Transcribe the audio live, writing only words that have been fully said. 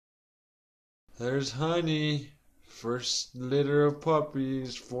There's Honey. First litter of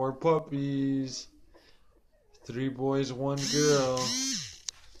puppies. 4 puppies. 3 boys, 1 girl.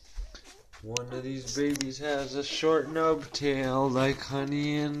 One of these babies has a short nub tail like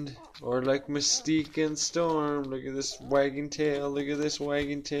Honey or like Mystique and Storm. Look at this wagging tail. Look at this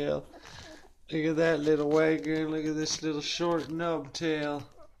wagging tail. Look at that little wagger. Look at this little short nub tail.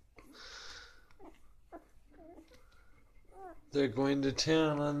 They're going to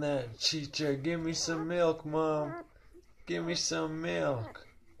town on that Chicha. Give me some milk, Mom. Give me some milk.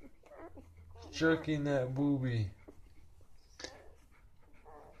 Jerking that booby.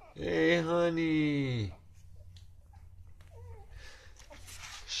 Hey, Honey.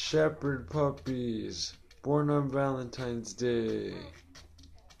 Shepherd puppies. Born on Valentine's Day.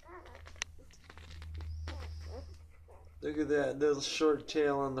 Look at that little short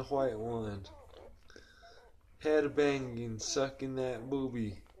tail on the white one. Head banging, sucking that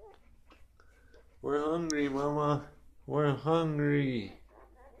booby. We're hungry, Mama. We're hungry.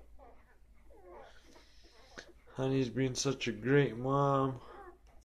 Honey's being such a great mom.